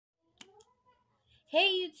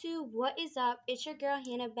Hey YouTube, what is up? It's your girl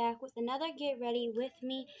Hannah back with another Get Ready with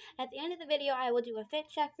me. At the end of the video, I will do a fit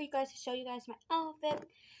check for you guys to show you guys my outfit.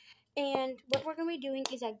 And what we're going to be doing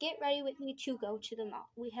is Get Ready with me to go to the mall.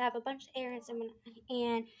 We have a bunch of errands and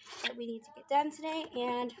that we need to get done today.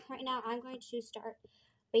 And right now, I'm going to start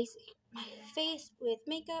basically my face with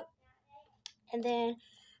makeup. And then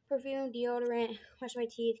perfume, deodorant, wash my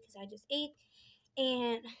teeth because I just ate.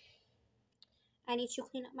 And I need to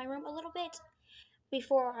clean up my room a little bit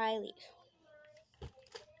before I leave.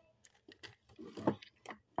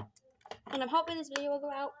 And I'm hoping this video will go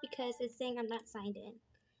out because it's saying I'm not signed in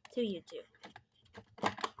to YouTube.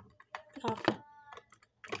 Okay.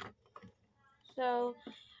 So,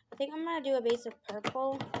 I think I'm going to do a base of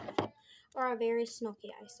purple or a very smoky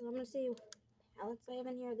eye. So, I'm going to see what palettes I have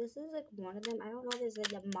in here. This is like one of them. I don't know if this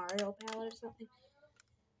is like a Mario palette or something.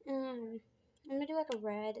 I'm going to do like a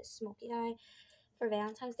red smoky eye for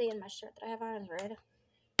Valentine's Day, and my shirt that I have on is red.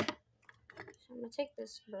 So, I'm going to take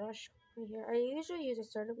this brush right here. I usually use a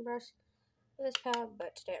certain brush for this palette,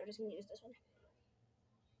 but today I'm just going to use this one.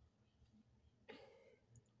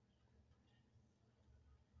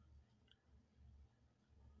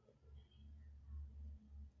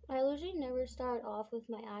 I usually never start off with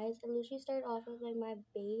my eyes. I usually start off with like my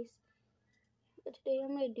base. But today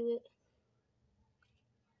I'm going to do it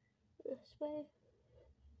this way.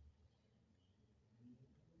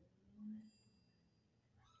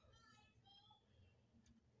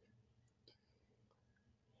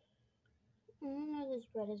 I don't know if this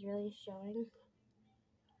red is really showing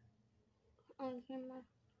on camera.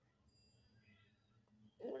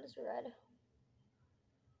 What is red?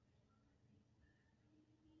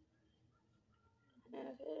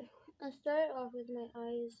 Okay. I started off with my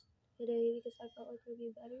eyes today because I felt like it would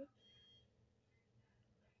be better.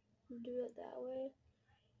 Do it that way.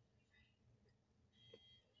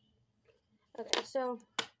 Okay, so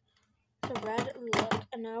it's a red look,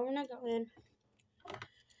 and now we're gonna go in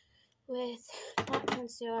with not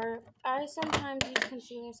concealer. I sometimes use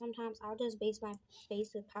concealer, sometimes I'll just base my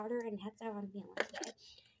face with powder, and that's how I'm feeling today.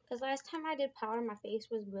 Because last time I did powder, my face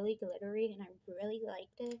was really glittery, and I really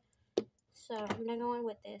liked it. So I'm gonna go in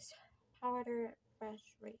with this powder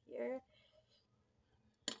brush right here.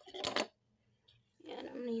 And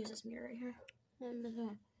I'm going to use this mirror right here. And I'm going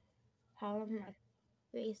to powder my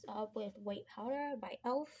face up with white powder by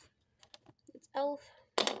e.l.f. It's e.l.f.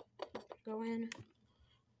 Go in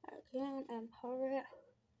again and powder it.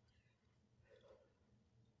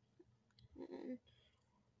 And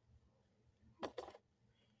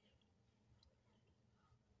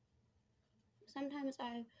sometimes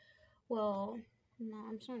I will, no,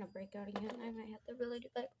 I'm starting to break out again. I might have to really do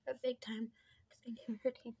like a big time because I can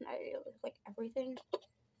retain my area with like everything.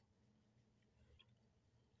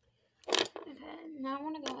 Okay, now I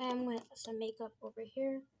want to go in with some makeup over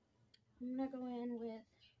here. I'm going to go in with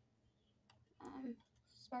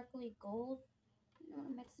sparkly gold. I'm going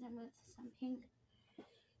to mix it in with some pink.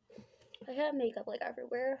 I have makeup like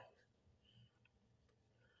everywhere.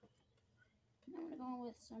 I'm going to go in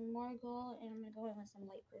with some more gold, and I'm going to go in with some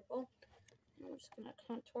light purple. And I'm just going to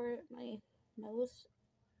contour my nose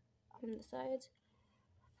on the sides.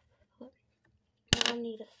 I don't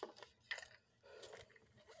need it.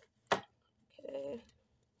 Okay.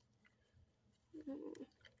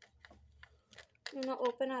 I'm going to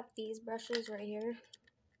open up these brushes right here.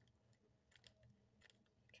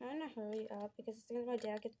 Trying to hurry up because as soon as my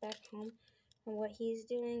dad gets back home and what he's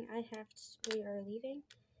doing, we are leaving.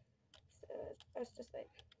 So that's just like,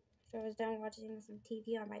 so I was done watching some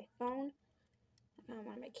TV on my phone. I found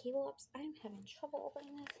one of my cable ups. I'm having trouble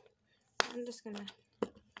opening this. I'm just gonna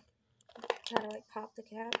try to like pop the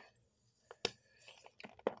cap.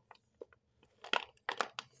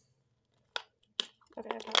 Okay,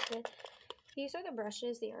 I popped it. These are the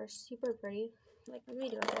brushes. They are super pretty. Like, let me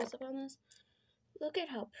do a close up on this. Look at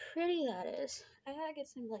how pretty that is. I gotta get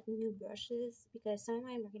some like new brushes because some of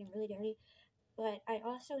mine are getting really dirty. But I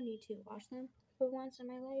also need to wash them for once in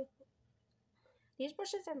my life. These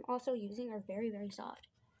brushes I'm also using are very, very soft.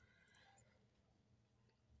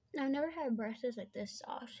 I've never had brushes like this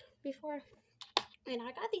soft before. And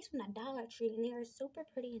I got these from the Dollar Tree, and they are super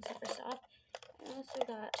pretty and super soft. I also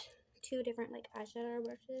got two different like eyeshadow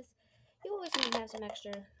brushes. You always need to have some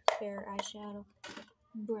extra spare eyeshadow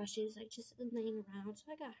brushes, like just laying around.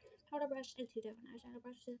 So I got a powder brush and two different eyeshadow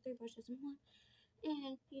brushes, 3 brushes in one,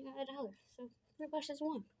 and you got $1. So 3 brushes in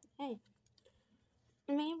one. Hey.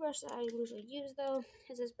 The main brush that I usually use though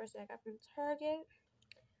is this brush that I got from Target.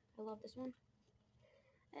 I love this one.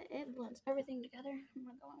 It blends everything together. I'm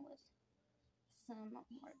gonna go in with some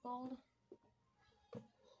more gold.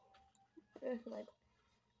 Like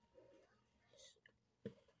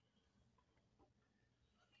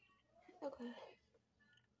Okay.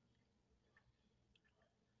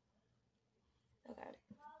 Okay.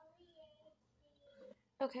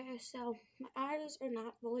 Okay, so my eyes are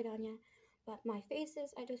not fully done yet, but my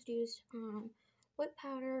faces, I just used white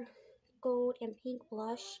powder, gold, and pink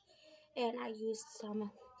blush, and I used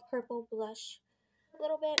some purple blush a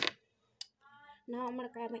little bit. Now I'm gonna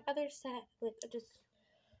grab my other set with just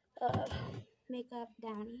makeup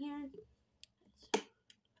down here.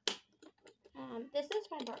 This is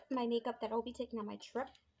my makeup that I'll be taking on my trip.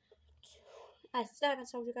 I still haven't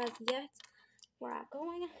told you guys yet where I'm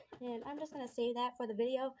going, and I'm just gonna save that for the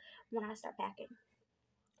video when I start packing,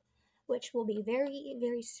 which will be very,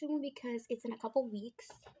 very soon because it's in a couple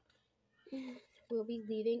weeks. We'll be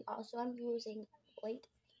leaving. Also, I'm using light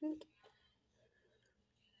pink.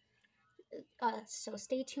 So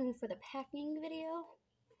stay tuned for the packing video.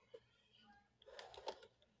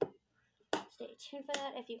 Stay tuned for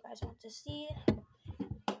that if you guys want to see,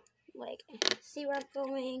 like, see where I'm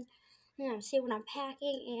going, see what I'm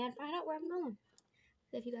packing, and find out where I'm going.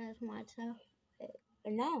 If you guys want to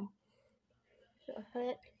know. So I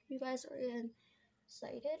hope you guys are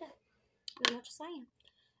excited as much as I am.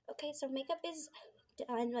 Okay, so makeup is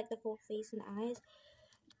done, like the full face and the eyes,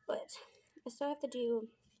 but I still have to do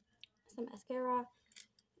some mascara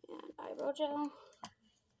and eyebrow gel.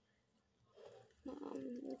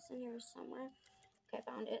 It's in here somewhere. Okay,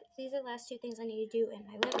 I found it. These are the last two things I need to do in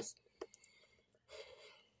my lips.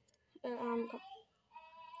 I'm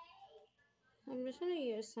just gonna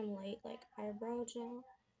use some light, like, eyebrow gel.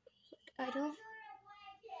 I don't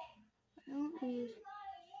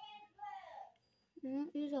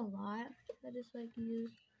use a lot. I just like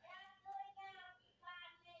use.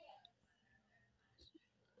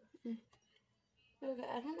 Okay, I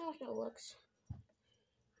don't know if it looks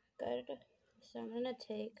good, so I'm gonna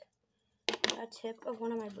take a tip of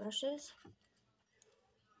one of my brushes.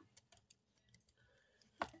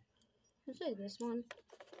 Let's say this one.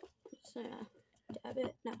 Just gonna dab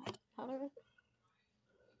it. No, powder.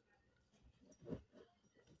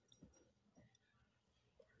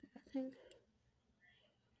 I think.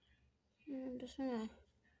 I'm just gonna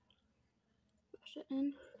brush it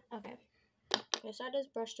in. Okay. Okay, so I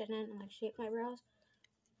just brushed it in and like shaped my brows.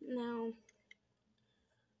 Now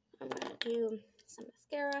I'm gonna do some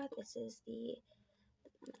mascara. This is the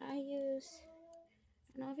one that I use.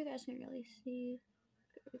 I don't know if you guys can really see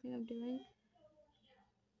everything I'm doing.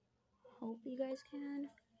 Hope you guys can.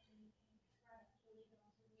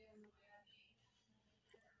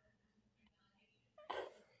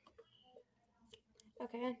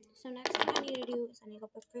 Okay, so next thing I need to do is I need to go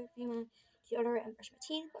put perfume, deodorant, and brush my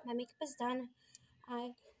teeth. But my makeup is done.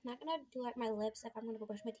 I'm not gonna do like my lips if I'm gonna go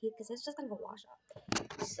brush my teeth because it's just gonna go wash up.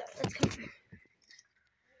 So let's come.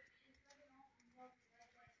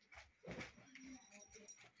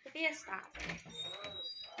 Sophia, stop.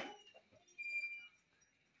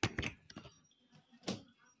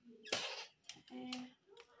 Okay.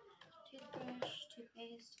 Toothbrush,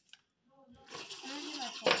 toothpaste. I'm gonna do my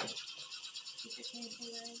phone. Keep it clean for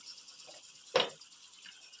you guys.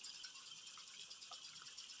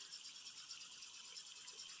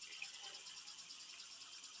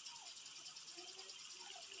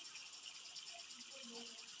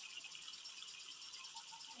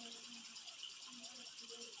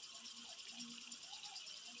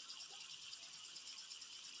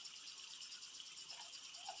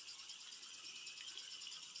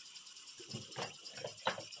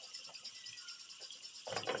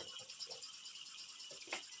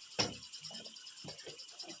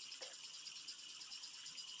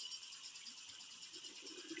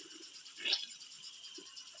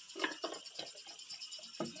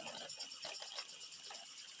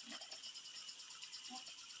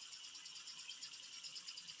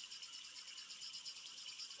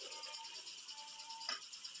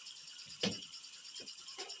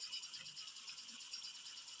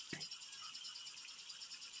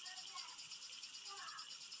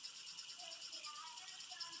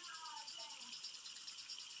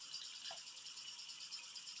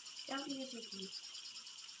 Don't use your teeth.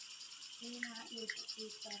 Do not use the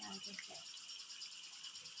teeth that I just did.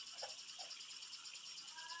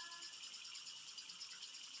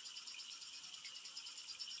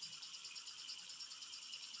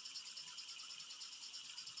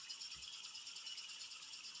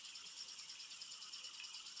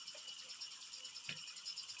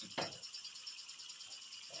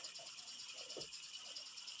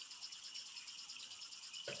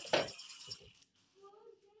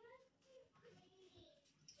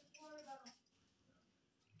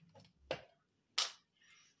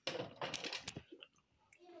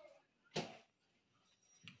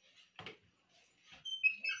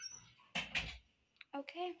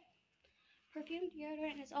 Okay, perfume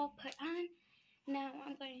deodorant is all put on. Now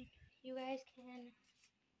you guys can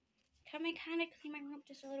come and kind of clean my room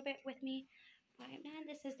just a little bit with me. I'm done.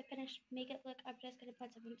 This is the finished make it look. I'm just gonna put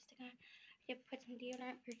some lipstick on. Put some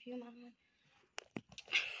deodorant, perfume on.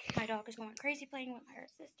 My dog is going crazy playing with her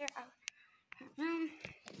sister out her room.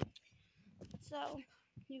 So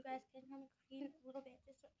you guys can come and clean a little bit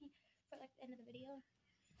just with me for like the end of the video.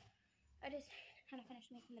 I just kind of finished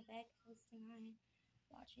making the bed, posting on it,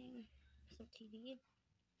 watching some TV.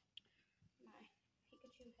 My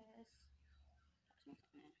Pikachu has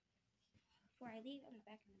text on it. Before I leave, I'm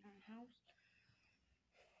back in our house.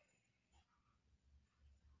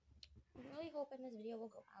 I'm really hoping this video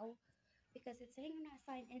will go out because it's saying I'm not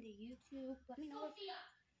signed into YouTube. Let me know. Sophia!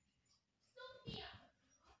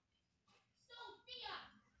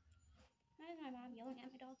 That is my mom yelling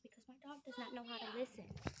at my dog because my dog does not know how to listen.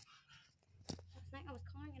 Last night I was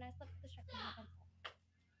calling and I slept with the strap on my pencil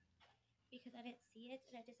because I didn't see it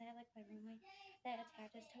and I just had like my ring light that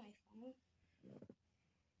attaches to my phone.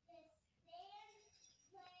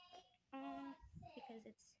 Because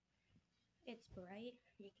it's bright.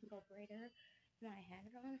 You can go brighter than I had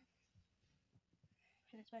it on,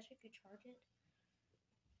 and especially if you charge it.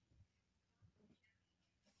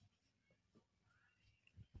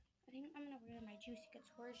 I think I'm gonna wear my Juicy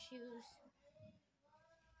Couture shoes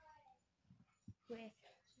with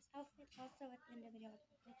this outfit. Also, at the end of the video, I'll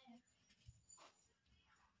put a picture.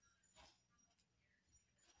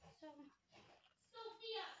 So,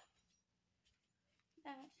 Sophia,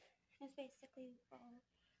 that is basically all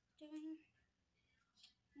doing.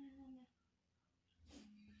 And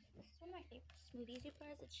it's one of my favorite smoothies, you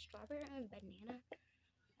guys. It's strawberry and banana.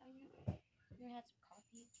 We had some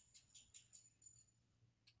coffee.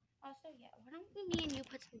 Also, yeah, why don't me and you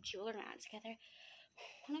put some jewelry on together?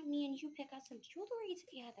 Why don't me and you pick out some jewelry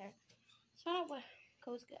together? So what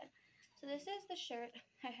goes good. So this is the shirt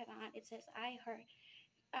I have on. It says I heart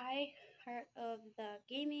of the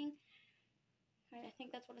gaming. I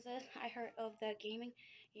think that's what it says. I heart of the gaming.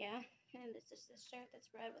 Yeah. And this is this shirt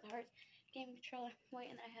that's red with hearts. Gaming controller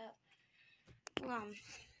white, and I have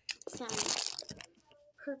some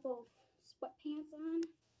purple sweatpants on.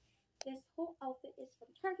 This whole outfit is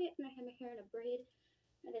from Target, and I have my hair in a braid.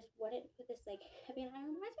 I just wouldn't put this like heavy, and it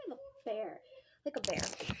reminds me of a bear, like a bear.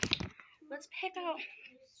 Let's pick out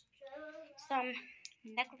some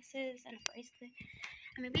necklaces and a bracelet,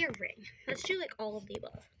 and maybe a ring. Let's do like all of the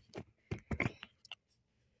above.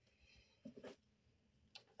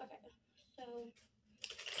 Okay, so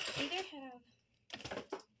I either have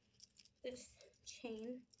this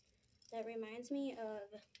chain that reminds me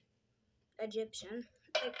of Egyptian,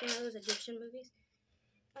 like those Egyptian movies.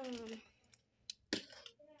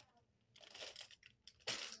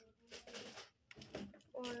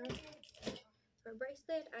 Or for a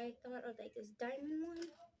bracelet, I thought of like this diamond one.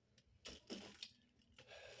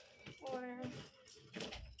 Or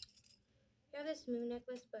I have this moon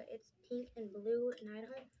necklace, but it's pink and blue, and I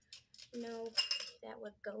don't know if that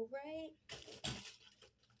would go right.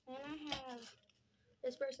 And I have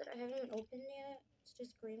this bracelet I haven't even opened yet. It's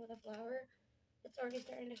just green with a flower. It's already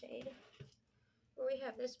starting to fade. Or we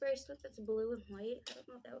have this bracelet that's blue and white. I don't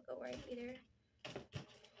know if that would go right either.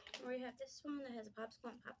 Or we have this one that has a popsicle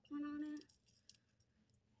and popcorn on it.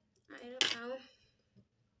 I don't know.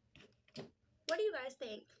 What do you guys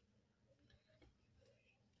think?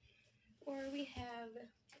 Or we have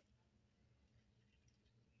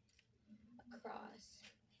a cross.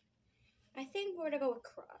 I think we're gonna go with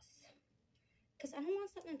cross. Because I don't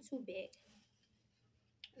want something too big.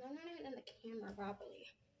 And I'm not even in the camera properly.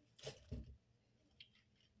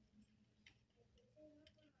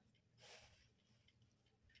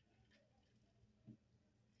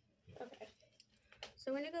 Okay.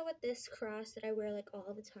 So I'm gonna go with this cross that I wear like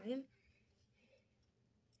all the time.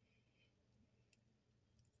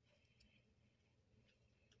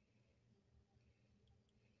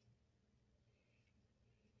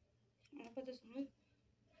 I'm gonna put this on.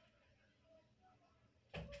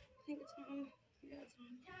 I think it's on. Yeah, it's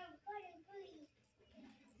on.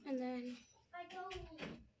 And then I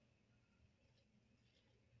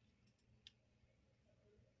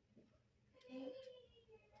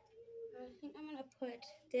think I'm gonna put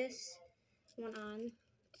this one on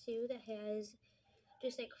too that has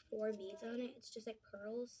just like 4 beads on it. It's just like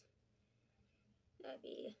pearls. That'd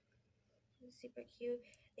be super cute.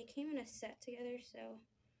 They came in a set together, so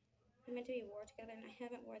they're meant to be worn together, and I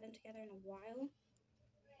haven't worn them together in a while.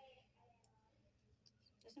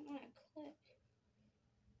 Doesn't want to clip.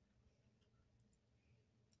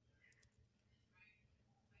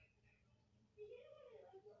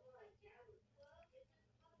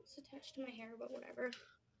 It's attached to my hair, but whatever.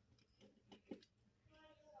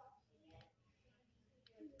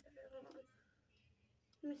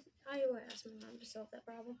 I will ask my mom to solve that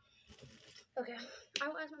problem. Okay, I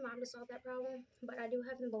will ask my mom to solve that problem, but I do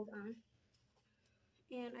have them both on.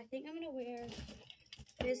 And I think I'm gonna wear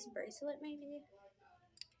this bracelet maybe.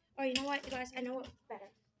 Oh, you know what, guys? I know what's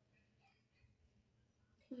better.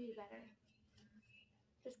 Maybe better.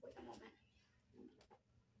 Just wait a moment.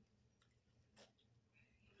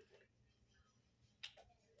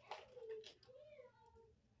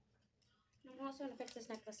 I'm also gonna fix this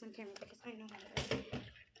necklace on camera because I know how to do it.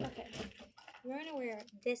 Okay, we're gonna wear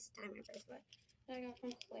this diamond bracelet that I got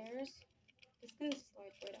from Claire's. It's gonna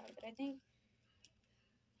slide right out of it, I think.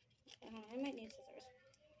 I might need scissors.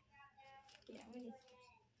 Yeah, we need scissors.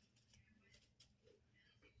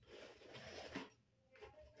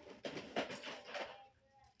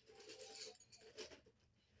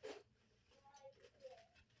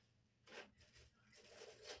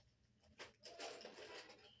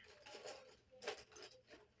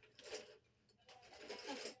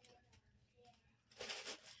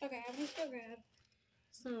 Okay, I'm going to go grab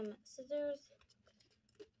some scissors.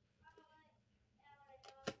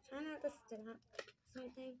 Try not to snap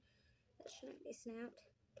something that shouldn't be snapped.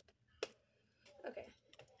 Okay,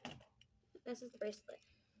 this is the bracelet.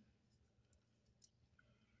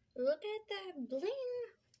 Look at that bling!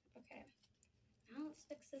 Okay, now let's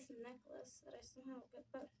fix this necklace that I somehow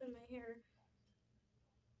got put in my hair.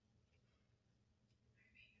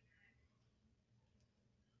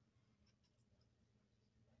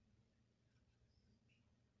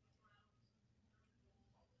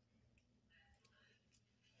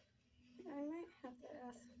 I might have to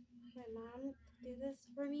ask my mom to do this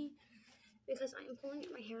for me because I am pulling at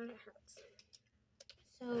my hair and it hurts.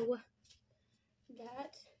 So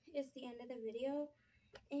that is the end of the video,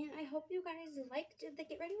 and I hope you guys liked the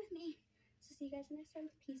Get Ready With Me. So see you guys next time.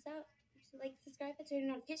 Peace out. So like, subscribe, and turn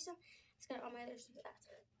on notifications. It's got all my other stuff.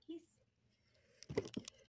 Peace.